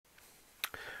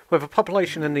With a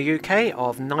population in the UK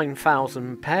of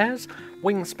 9,000 pairs,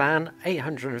 wingspan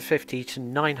 850 to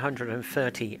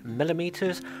 930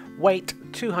 millimeters, weight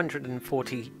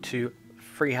 240 to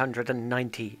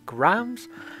 390 grams,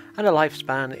 and a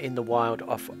lifespan in the wild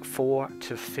of 4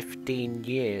 to 15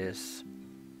 years.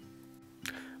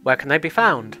 Where can they be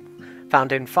found?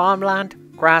 Found in farmland,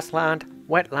 grassland,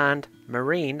 wetland,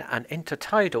 marine and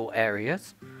intertidal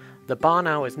areas. The barn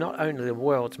owl is not only the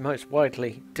world's most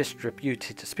widely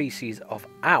distributed species of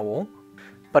owl,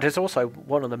 but is also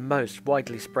one of the most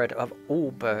widely spread of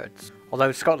all birds.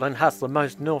 Although Scotland has the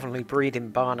most northerly breeding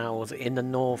barn owls in the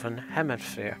northern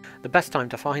hemisphere, the best time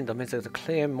to find them is a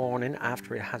clear morning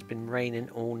after it has been raining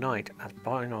all night, as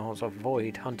barn owls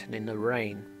avoid hunting in the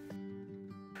rain.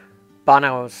 Barn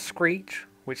owls screech,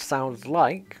 which sounds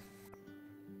like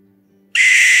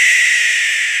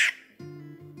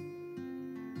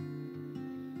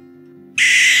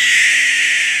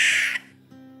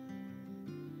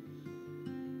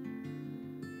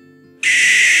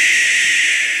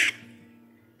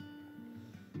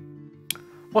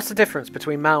What's the difference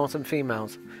between males and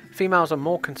females? Females are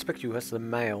more conspicuous than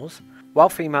males. While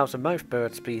females of most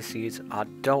bird species are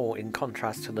dull in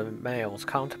contrast to the male's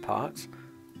counterparts,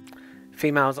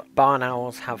 females barn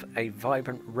owls have a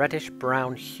vibrant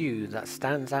reddish-brown hue that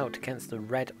stands out against the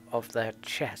red of their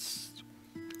chests.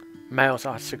 Males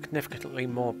are significantly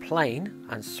more plain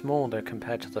and smaller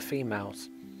compared to the females.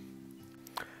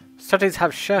 Studies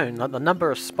have shown that the number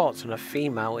of spots on a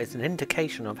female is an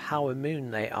indication of how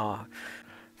immune they are.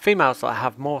 Females that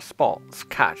have more spots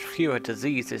catch fewer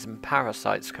diseases and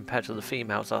parasites compared to the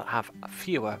females that have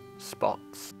fewer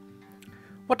spots.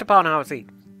 What do barn owls eat?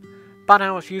 Barn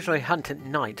owls usually hunt at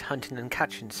night, hunting and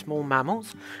catching small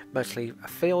mammals, mostly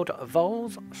field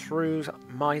voles, shrews,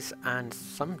 mice and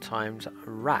sometimes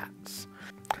rats.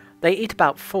 They eat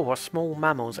about 4 small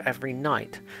mammals every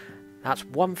night. That's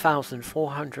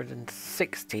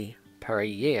 1,460 per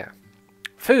year.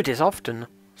 Food is often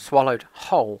swallowed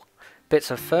whole. Bits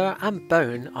of fur and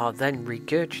bone are then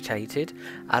regurgitated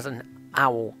as an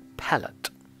owl pellet.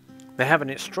 They have an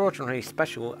extraordinarily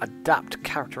special adapt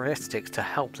characteristics to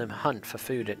help them hunt for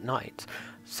food at night,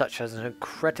 such as an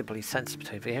incredibly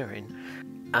sensitive hearing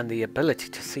and the ability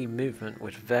to see movement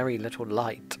with very little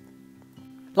light.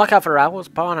 Like other owls,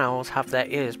 barn owls have their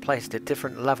ears placed at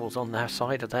different levels on their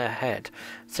side of their head.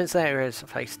 Since their ears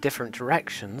face different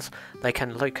directions, they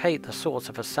can locate the source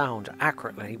of a sound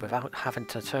accurately without having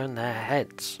to turn their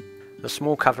heads. The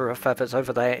small cover of feathers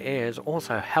over their ears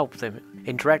also help them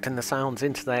in directing the sounds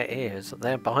into their ears,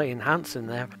 thereby enhancing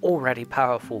their already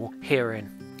powerful hearing.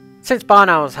 Since barn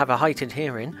owls have a heightened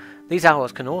hearing, these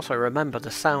owls can also remember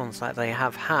the sounds that they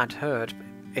have heard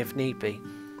if need be.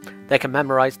 They can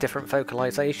memorize different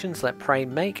vocalizations that prey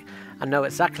make and know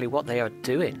exactly what they are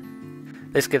doing.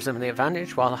 This gives them the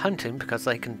advantage while hunting because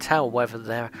they can tell whether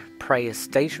their prey is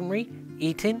stationary,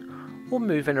 eating, or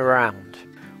moving around.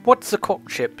 What's the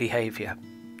courtship behavior?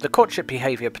 The courtship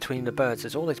behavior between the birds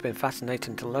has always been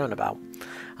fascinating to learn about,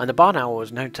 and the barn owl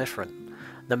is no different.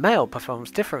 The male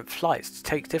performs different flights to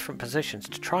take different positions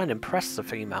to try and impress the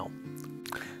female.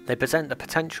 They present the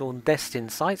potential nesting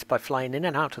sites by flying in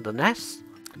and out of the nest.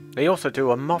 They also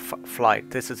do a moth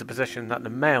flight. This is a position that the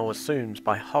male assumes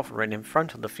by hovering in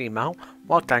front of the female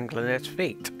while dangling its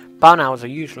feet. Barn owls are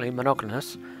usually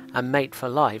monogamous and mate for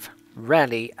life,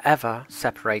 rarely ever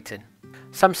separating.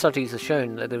 Some studies have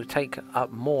shown that they will take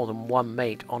up more than one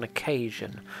mate on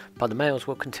occasion, but the males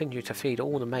will continue to feed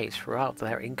all the mates throughout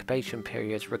their incubation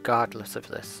periods regardless of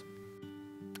this.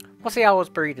 What's the owl's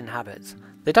breeding habits?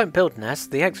 They don't build nests.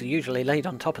 The eggs are usually laid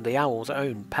on top of the owl's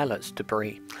own pellets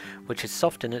debris, which is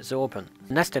soft and absorbent.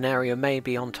 The nesting area may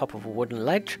be on top of a wooden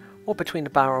ledge or between the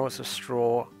barrels of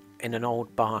straw in an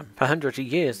old barn. For hundreds of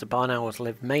years, the barn owls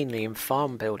lived mainly in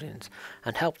farm buildings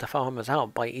and helped the farmers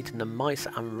out by eating the mice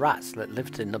and rats that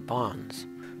lived in the barns.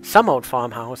 Some old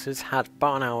farmhouses had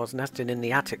barn owls nesting in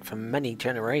the attic for many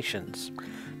generations.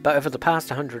 But over the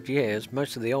past 100 years,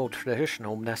 most of the old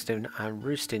traditional nesting and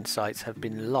roosting sites have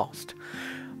been lost.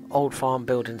 Old farm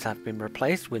buildings have been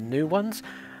replaced with new ones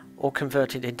or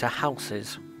converted into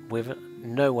houses with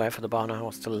nowhere for the barn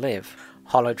owls to live.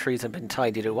 Hollow trees have been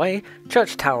tidied away.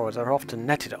 Church towers are often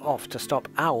netted off to stop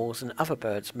owls and other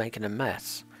birds making a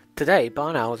mess. Today,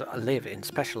 barn owls live in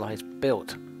specialized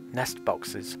built nest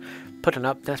boxes. Putting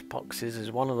up nest boxes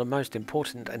is one of the most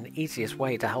important and easiest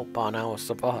way to help barn owls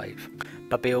survive.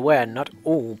 But be aware, not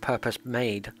all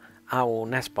purpose-made owl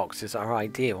nest boxes are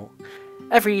ideal.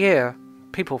 Every year,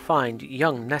 people find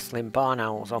young nestling barn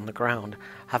owls on the ground,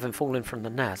 having fallen from the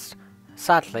nest.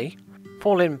 Sadly,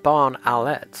 fallen barn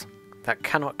owlets that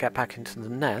cannot get back into the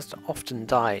nest often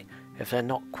die if they're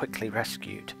not quickly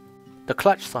rescued. The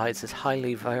clutch size is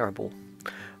highly variable.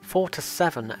 4 to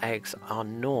 7 eggs are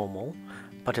normal,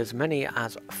 but as many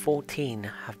as 14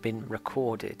 have been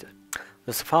recorded.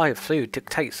 The supply of food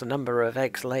dictates the number of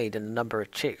eggs laid and the number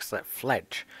of chicks that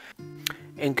fledge.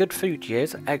 In good food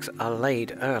years, eggs are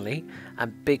laid early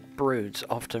and big broods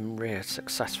often rear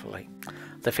successfully.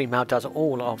 The female does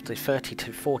all of the 30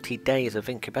 to 40 days of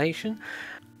incubation,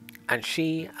 and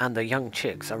she and the young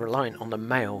chicks are reliant on the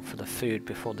male for the food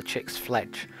before the chicks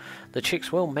fledge. The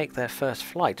chicks will make their first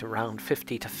flight around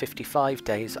 50 to 55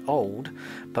 days old,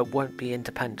 but won't be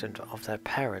independent of their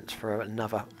parents for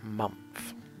another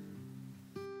month.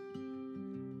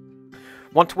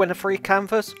 Want to win a free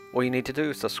canvas? All you need to do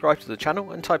is subscribe to the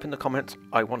channel and type in the comments,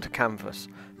 "I want a canvas."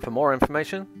 For more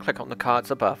information, click on the cards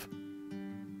above.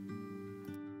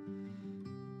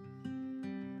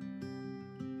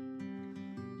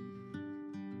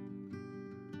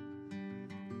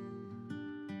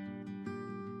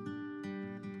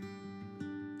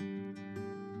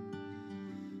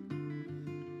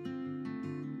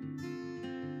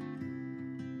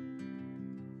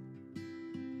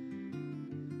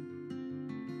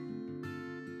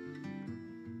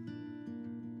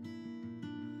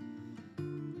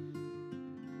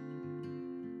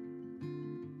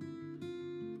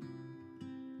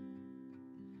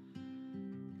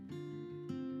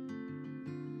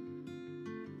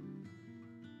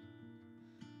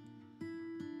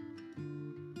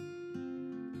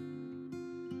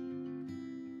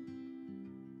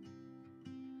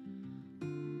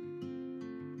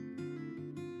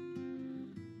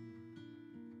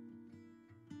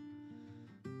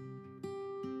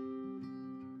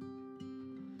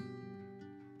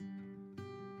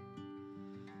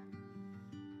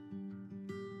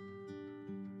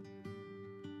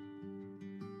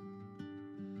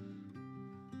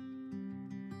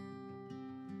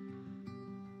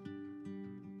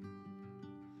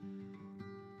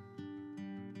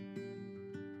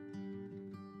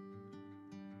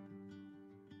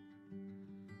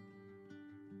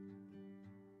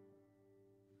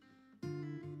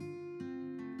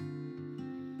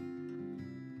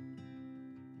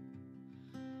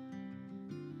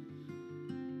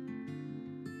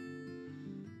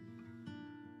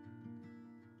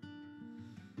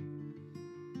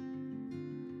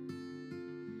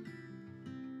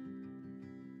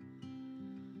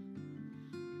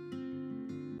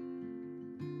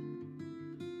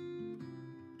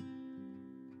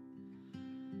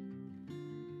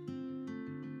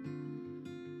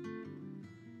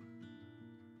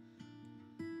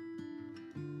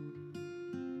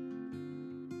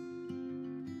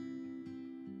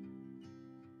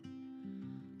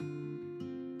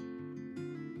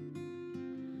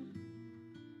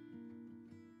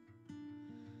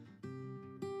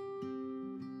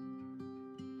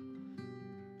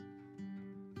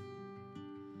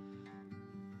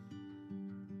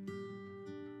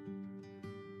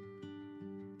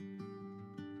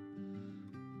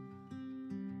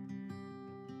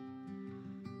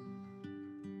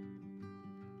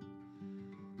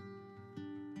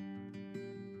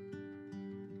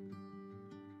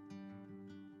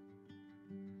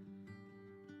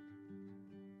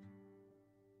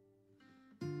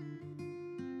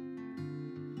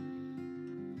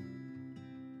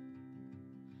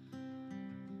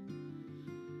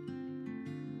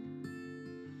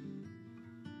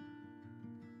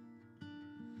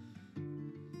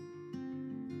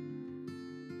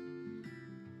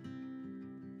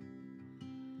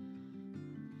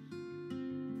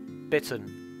 Bitten,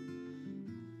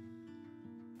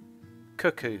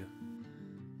 cuckoo,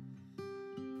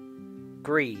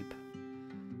 grebe,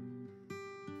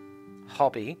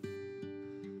 hobby,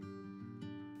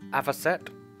 avocet,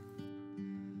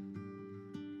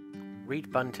 reed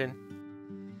bunting,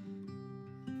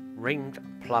 ringed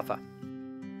plover.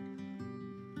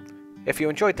 If you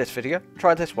enjoyed this video,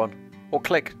 try this one, or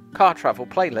click Car Travel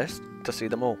Playlist to see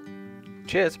them all.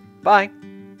 Cheers, bye!